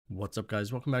What's up,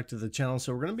 guys? Welcome back to the channel.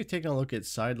 So we're going to be taking a look at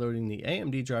sideloading the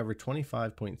AMD driver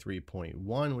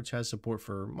 25.3.1, which has support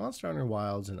for Monster Hunter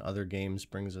Wilds and other games,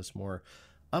 brings us more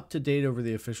up to date over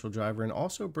the official driver, and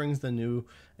also brings the new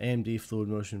AMD Fluid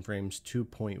Motion Frames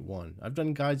 2.1. I've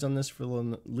done guides on this for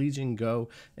the Legion Go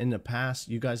in the past.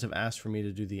 You guys have asked for me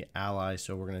to do the Ally,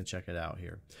 so we're going to check it out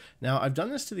here. Now, I've done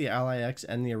this to the Ally X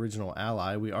and the original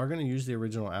Ally. We are going to use the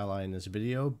original Ally in this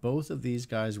video. Both of these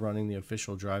guys running the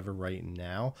official driver right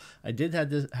now. I did have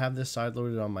this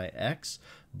sideloaded on my X,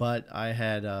 but I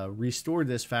had restored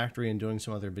this factory and doing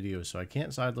some other videos, so I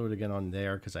can't sideload again on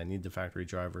there because I need the factory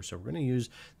driver. So we're going to use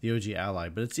the OG Ally,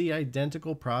 but it's the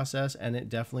identical process, and it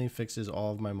definitely fixes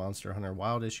all of my Monster Hunter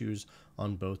Wild issues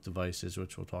on both devices,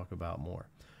 which we'll talk about more.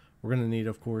 We're going to need,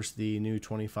 of course, the new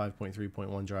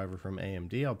 25.3.1 driver from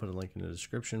AMD. I'll put a link in the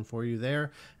description for you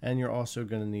there. And you're also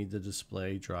going to need the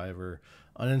display driver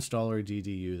uninstaller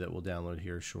DDU that we'll download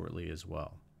here shortly as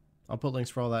well. I'll put links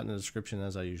for all that in the description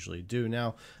as I usually do.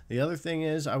 Now, the other thing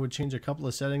is I would change a couple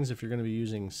of settings if you're going to be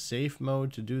using safe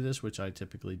mode to do this, which I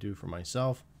typically do for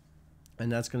myself. And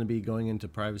that's going to be going into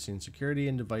privacy and security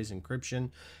and device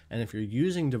encryption. And if you're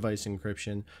using device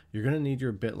encryption, you're going to need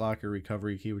your BitLocker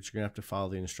recovery key, which you're going to have to follow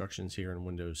the instructions here in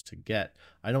Windows to get.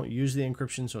 I don't use the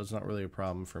encryption, so it's not really a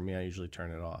problem for me. I usually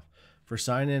turn it off. For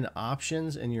sign-in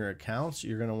options in your accounts,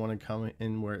 you're going to want to come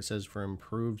in where it says for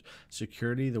improved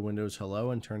security, the Windows Hello,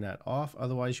 and turn that off.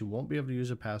 Otherwise, you won't be able to use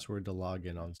a password to log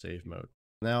in on safe mode.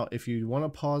 Now, if you want to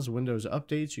pause Windows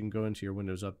updates, you can go into your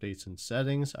Windows updates and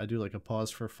settings. I do like a pause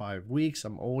for 5 weeks.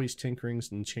 I'm always tinkering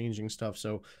and changing stuff,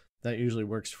 so that usually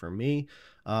works for me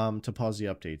to pause the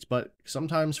updates. But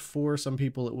sometimes for some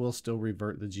people, it will still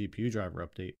revert the GPU driver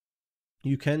update.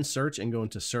 You can search and go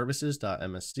into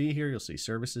services.msc here. You'll see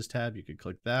services tab. You could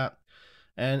click that,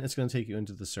 and it's going to take you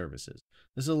into the services.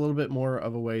 This is a little bit more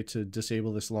of a way to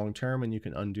disable this long term, and you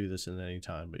can undo this at any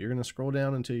time. But you're going to scroll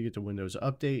down until you get to Windows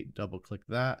Update, double click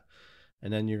that,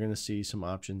 and then you're going to see some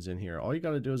options in here. All you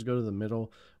got to do is go to the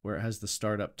middle where it has the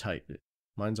startup type.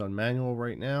 Mine's on manual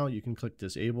right now. You can click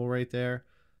disable right there,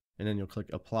 and then you'll click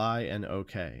apply and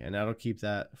OK, and that'll keep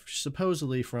that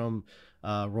supposedly from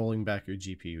rolling back your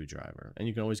GPU driver. And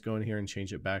you can always go in here and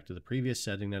change it back to the previous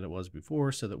setting that it was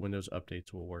before so that Windows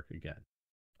updates will work again.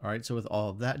 All right, so with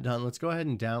all of that done, let's go ahead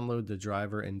and download the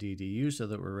driver and DDU so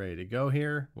that we're ready to go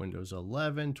here. Windows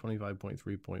 11,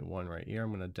 25.3.1 right here.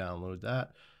 I'm going to download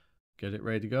that, get it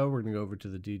ready to go. We're going to go over to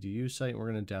the DDU site, and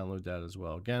we're going to download that as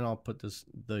well. Again, I'll put the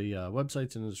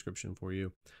websites in the description for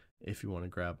you if you want to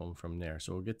grab them from there.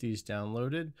 So we'll get these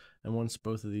downloaded, and once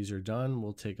both of these are done,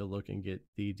 we'll take a look and get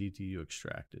the DDU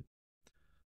extracted.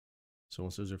 So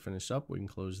once those are finished up, we can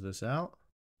close this out,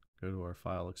 go to our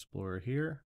file explorer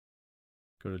here,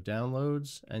 go to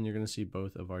downloads, and you're going to see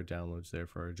both of our downloads there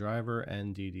for our driver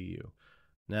and DDU.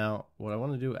 Now, what I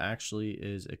want to do actually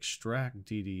is extract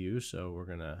DDU. So we're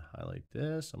going to highlight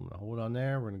this. I'm going to hold on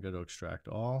there. We're going to go to extract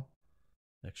all,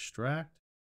 extract,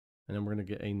 and then we're going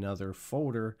to get another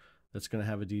folder that's going to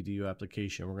have a DDU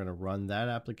application. We're going to run that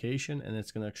application, and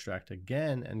it's going to extract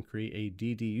again and create a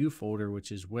DDU folder,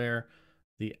 which is where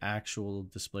the actual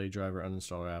display driver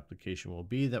uninstaller application will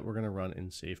be that we're going to run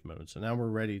in safe mode. So now we're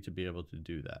ready to be able to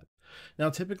do that. Now,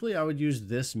 typically I would use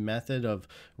this method of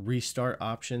restart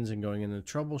options and going into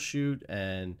troubleshoot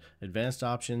and advanced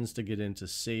options to get into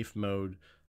safe mode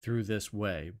through this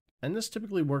way. And this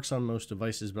typically works on most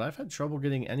devices, but I've had trouble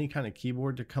getting any kind of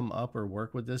keyboard to come up or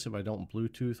work with this if I don't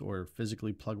Bluetooth or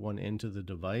physically plug one into the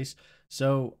device.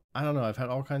 So I don't know, I've had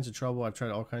all kinds of trouble. I've tried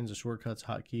all kinds of shortcuts,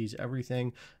 hotkeys,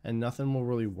 everything, and nothing will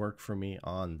really work for me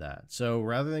on that. So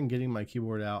rather than getting my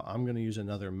keyboard out, I'm going to use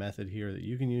another method here that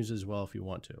you can use as well if you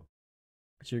want to.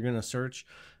 So you're going to search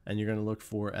and you're going to look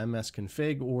for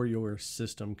msconfig or your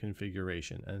system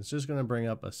configuration, and it's just going to bring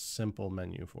up a simple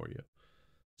menu for you.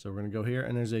 So we're going to go here,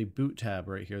 and there's a boot tab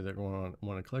right here that we're going to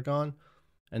want to click on.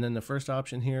 And then the first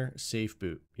option here, safe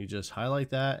boot. You just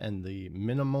highlight that, and the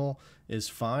minimal is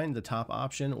fine, the top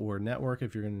option, or network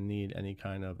if you're going to need any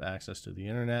kind of access to the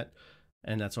internet.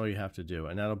 And that's all you have to do.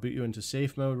 And that'll boot you into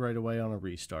safe mode right away on a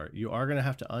restart. You are going to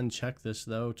have to uncheck this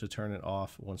though to turn it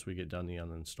off once we get done the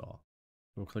uninstall.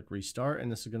 We'll click restart,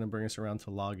 and this is going to bring us around to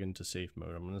log into safe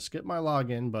mode. I'm going to skip my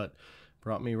login, but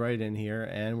brought me right in here,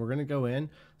 and we're going to go in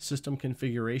system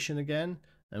configuration again,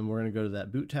 and we're going to go to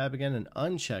that boot tab again and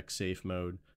uncheck safe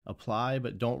mode, apply,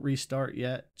 but don't restart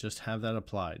yet, just have that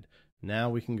applied.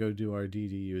 Now we can go do our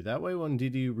DDU. That way when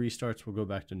DDU restarts, we'll go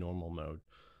back to normal mode.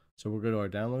 So we'll go to our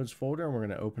downloads folder, and we're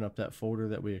going to open up that folder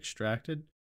that we extracted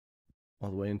all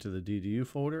the way into the DDU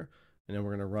folder, and then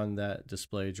we're going to run that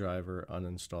display driver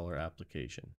uninstaller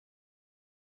application.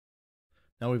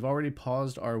 Now we've already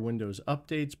paused our Windows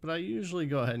updates, but I usually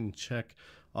go ahead and check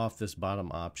off this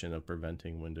bottom option of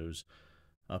preventing Windows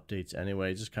updates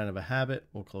anyway, just kind of a habit.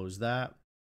 We'll close that.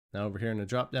 Now over here in the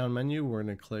drop down menu, we're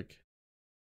going to click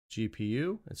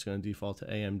GPU. It's going to default to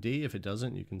AMD. If it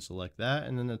doesn't, you can select that,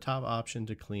 and then the top option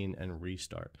to clean and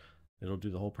restart. It'll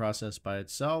do the whole process by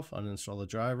itself, uninstall the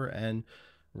driver, and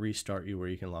restart you where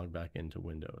you can log back into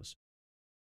Windows.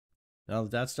 Now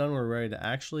that that's done, we're ready to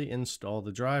actually install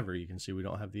the driver. You can see we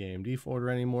don't have the AMD folder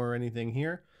anymore or anything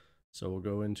here. So we'll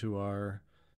go into our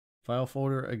file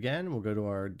folder again. We'll go to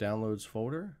our downloads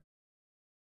folder,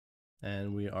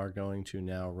 and we are going to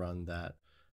now run that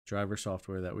driver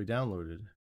software that we downloaded.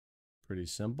 Pretty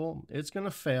simple. It's going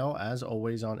to fail as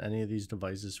always on any of these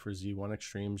devices for Z1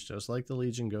 Extremes, just like the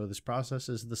Legion Go. This process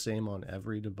is the same on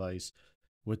every device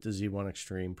with the Z1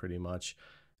 Extreme pretty much.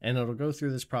 And it'll go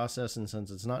through this process, and since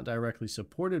it's not directly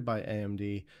supported by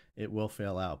AMD, it will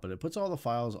fail out. But it puts all the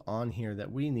files on here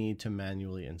that we need to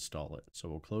manually install it. So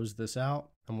we'll close this out,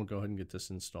 and we'll go ahead and get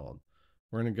this installed.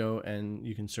 We're going to go and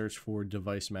you can search for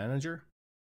Device Manager.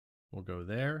 We'll go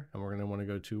there, and we're going to want to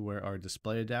go to where our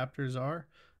display adapters are.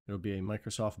 It'll be a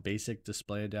Microsoft Basic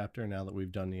display adapter now that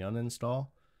we've done the uninstall.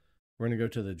 We're going to go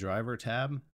to the Driver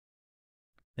tab,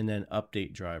 and then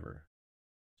Update Driver.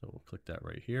 So we'll click that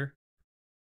right here.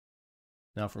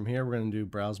 Now from here, we're going to do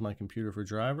Browse My Computer for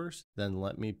Drivers, then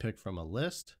Let Me Pick from a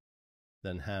List,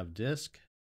 then Have Disk,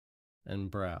 and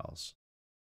Browse.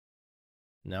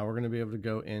 Now we're going to be able to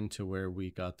go into where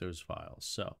we got those files.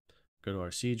 So go to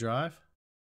our C drive.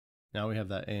 Now we have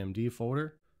that AMD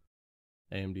folder,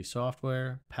 AMD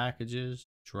software, packages,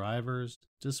 drivers,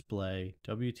 display,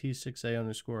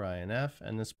 WT6A_INF,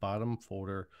 and this bottom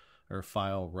folder or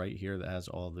file right here that has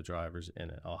all the drivers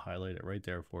in it. I'll highlight it right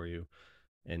there for you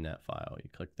in that file. You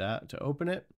click that to open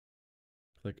it,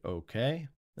 click OK,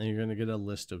 and you're going to get a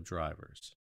list of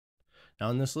drivers. Now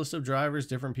in this list of drivers,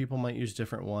 different people might use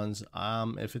different ones.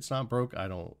 If it's not broke, I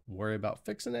don't worry about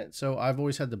fixing it. So I've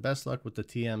always had the best luck with the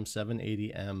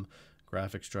TM780M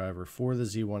graphics driver for the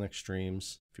Z1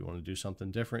 Extremes. If you want to do something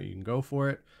different, you can go for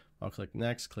it. I'll click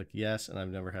next, click yes, and I've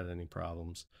never had any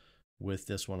problems with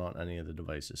this one on any of the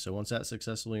devices. So once that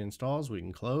successfully installs, we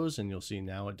can close, and you'll see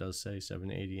now it does say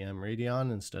 780M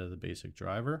Radeon instead of the basic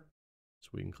driver.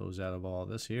 So we can close out of all of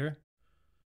this here.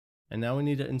 And now we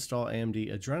need to install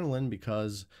AMD Adrenalin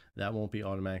because that won't be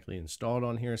automatically installed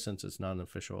on here since it's not an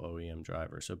official OEM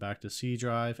driver. So back to C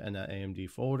drive and that AMD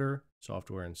folder,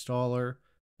 software installer,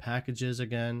 packages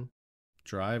again,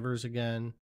 drivers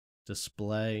again,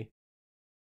 display,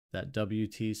 that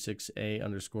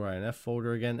WT6A_INF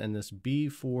folder again, and this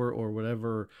B4 or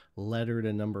whatever letter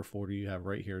to number folder you have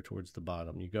right here towards the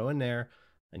bottom. You go in there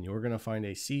and you're going to find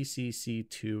a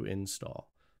CCC2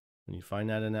 install. When you find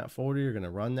that in that folder, you're going to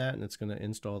run that, and it's going to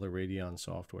install the Radeon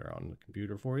software on the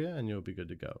computer for you, and you'll be good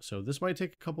to go. So this might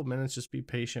take a couple minutes. Just be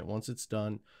patient. Once it's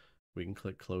done, we can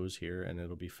click close here, and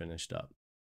it'll be finished up.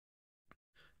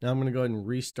 Now I'm going to go ahead and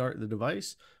restart the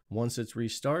device. Once it's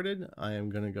restarted, I am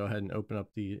going to go ahead and open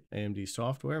up the AMD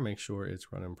software, make sure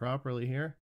it's running properly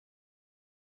here.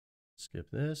 Skip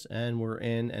this, and we're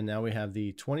in, and now we have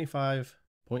the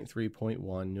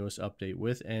 25.3.1 newest update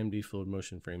with AMD Fluid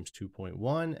Motion Frames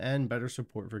 2.1 and better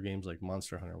support for games like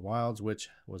Monster Hunter Wilds, which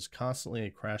was constantly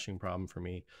a crashing problem for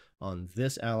me on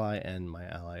this Ally and my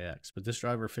Ally X. But this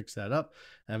driver fixed that up.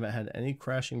 I haven't had any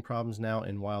crashing problems now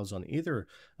in Wilds on either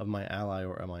of my Ally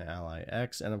or my Ally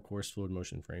X, and of course Fluid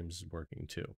Motion Frames is working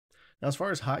too. Now, as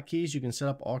far as hotkeys, you can set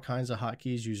up all kinds of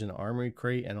hotkeys using Armory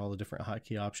Crate and all the different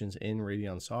hotkey options in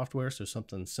Radeon software. So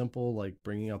something simple like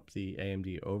bringing up the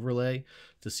AMD overlay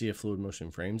to see if Fluid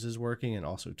Motion Frames is working and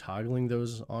also toggling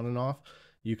those on and off,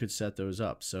 you could set those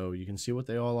up. So you can see what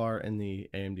they all are in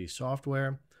the AMD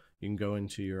software. You can go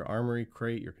into your Armory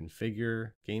Crate, your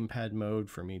configure, gamepad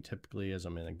mode for me typically as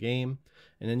I'm in a game.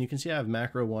 And then you can see I have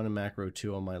macro 1 and macro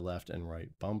 2 on my left and right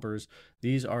bumpers.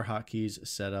 These are hotkeys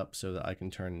set up so that I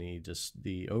can turn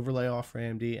the overlay off for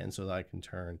AMD and so that I can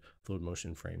turn Fluid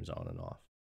Motion Frames on and off.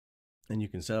 And you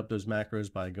can set up those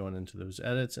macros by going into those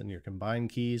edits and your combine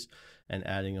keys and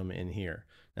adding them in here.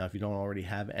 Now, if you don't already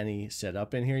have any set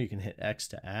up in here, you can hit X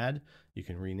to add. You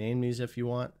can rename these if you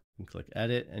want. You can click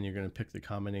edit, and you're going to pick the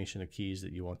combination of keys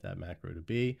that you want that macro to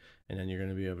be. And then you're going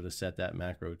to be able to set that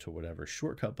macro to whatever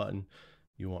shortcut button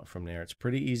you want from there. It's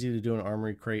pretty easy to do an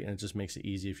Armory Crate, and it just makes it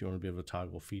easy if you want to be able to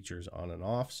toggle features on and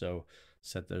off. So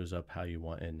set those up how you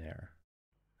want in there.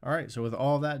 All right, so with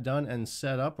all that done and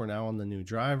set up, we're now on the new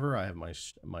driver. I have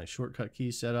my shortcut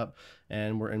key set up,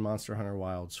 and we're in Monster Hunter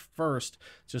Wilds first,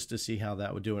 just to see how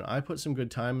that would do. And I put some good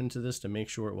time into this to make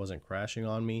sure it wasn't crashing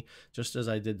on me, just as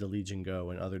I did the Legion Go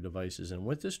and other devices. And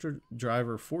with this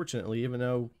driver, fortunately, even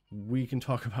though we can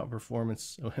talk about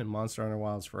performance in Monster Hunter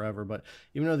Wilds forever, but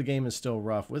even though the game is still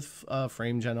rough, with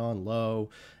frame gen on low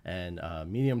and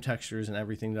medium textures and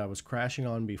everything that I was crashing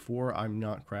on before, I'm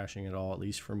not crashing at all, at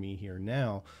least for me here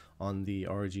now, on the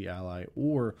ROG Ally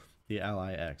or the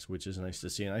Ally X, which is nice to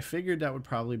see. And I figured that would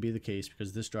probably be the case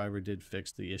because this driver did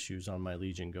fix the issues on my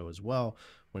Legion Go as well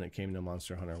when it came to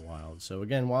Monster Hunter Wild. So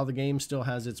again, while the game still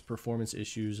has its performance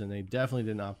issues, and they definitely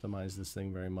didn't optimize this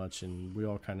thing very much, and we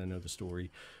all kind of know the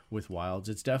story with Wilds,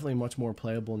 it's definitely much more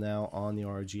playable now on the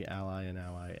ROG Ally and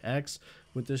Ally X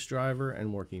with this driver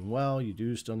and working well. You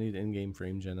do still need in-game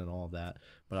frame gen and all of that,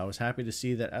 but I was happy to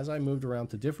see that as I moved around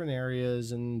to different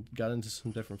areas and got into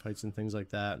some different fights and things like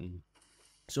that, and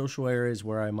social areas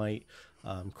where I might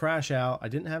crash out, I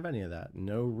didn't have any of that.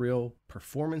 No real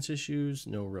performance issues,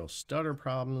 no real stutter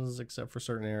problems except for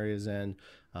certain areas, and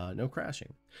no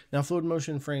crashing. Now, Fluid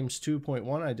Motion Frames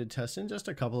 2.1 I did test in just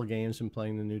a couple of games and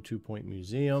playing the new 2-point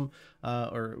museum,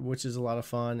 which is a lot of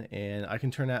fun, and I can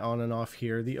turn that on and off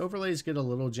here. The overlays get a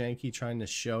little janky trying to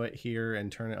show it here and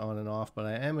turn it on and off, but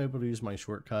I am able to use my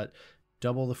shortcut,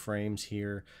 double the frames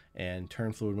here, and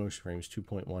turn Fluid Motion Frames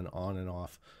 2.1 on and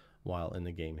off while in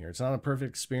the game here. It's not a perfect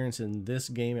experience in this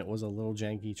game. It was a little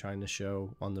janky trying to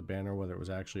show on the banner whether it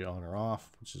was actually on or off,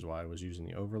 which is why I was using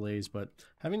the overlays. But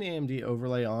having the AMD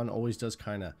overlay on always does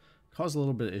kind of cause a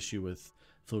little bit of issue with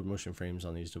Fluid Motion Frames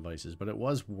on these devices, but it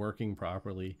was working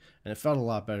properly and it felt a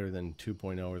lot better than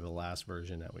 2.0 or the last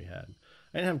version that we had.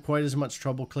 I didn't have quite as much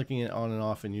trouble clicking it on and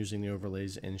off and using the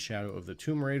overlays in Shadow of the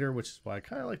Tomb Raider, which is why I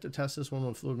kind of like to test this one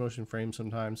with Fluid Motion Frames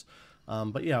sometimes.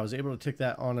 But yeah, I was able to tick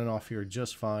that on and off here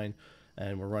just fine.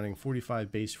 And we're running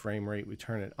 45 base frame rate. We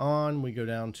turn it on, we go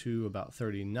down to about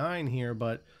 39 here,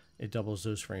 but it doubles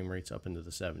those frame rates up into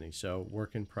the 70s. So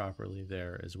working properly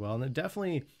there as well. And it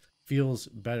definitely feels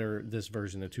better, this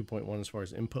version of 2.1, as far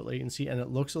as input latency, and it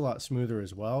looks a lot smoother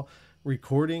as well.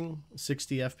 Recording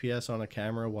 60 FPS on a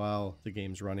camera while the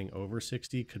game's running over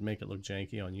 60 could make it look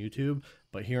janky on YouTube,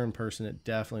 but here in person it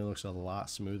definitely looks a lot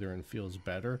smoother and feels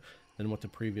better than what the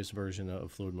previous version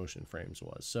of Fluid Motion Frames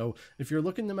was. So if you're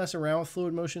looking to mess around with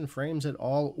Fluid Motion Frames at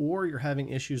all, or you're having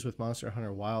issues with Monster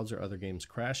Hunter Wilds or other games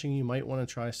crashing, you might want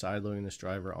to try sideloading this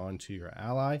driver onto your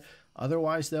Ally.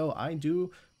 Otherwise though, I do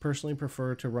personally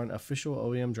prefer to run official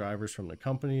OEM drivers from the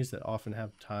companies that often have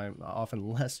often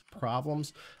less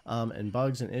problems and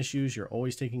bugs and issues. You're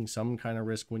always taking some kind of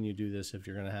risk when you do this if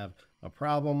you're going to have a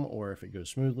problem, or if it goes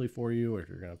smoothly for you, or if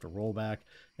you're going to have to roll back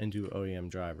and do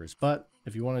OEM drivers. But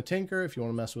if you want to tinker, if you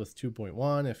want to mess with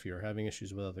 2.1, if you're having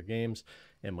issues with other games,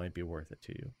 it might be worth it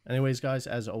to you. Anyways, guys,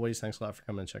 as always, thanks a lot for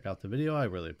coming and check out the video. I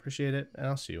really appreciate it, and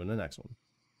I'll see you in the next one.